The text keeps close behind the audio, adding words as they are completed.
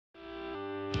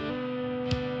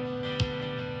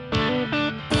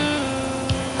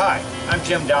Hi, I'm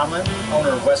Jim Donlin, owner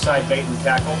of Westside Bait and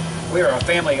Tackle. We are a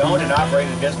family-owned and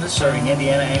operated business serving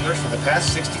Indiana anglers for the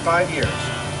past 65 years.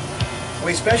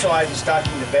 We specialize in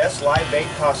stocking the best live bait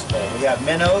possible. We have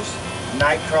minnows,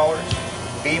 night crawlers,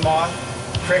 bee moth,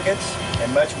 crickets,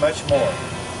 and much, much more.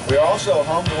 We are also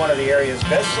home to one of the area's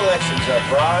best selections of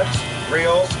rods,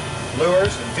 reels,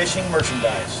 lures, and fishing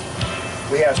merchandise.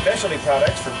 We have specialty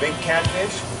products for big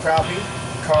catfish, crappie,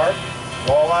 carp,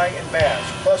 walleye, and bass,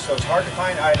 plus those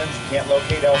hard-to-find items you can't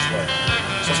locate elsewhere.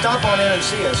 So stop on in and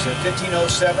see us at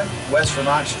 1507 West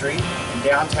Vermont Street in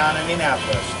downtown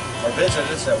Indianapolis, or visit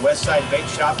us at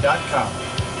westsidebaitshop.com.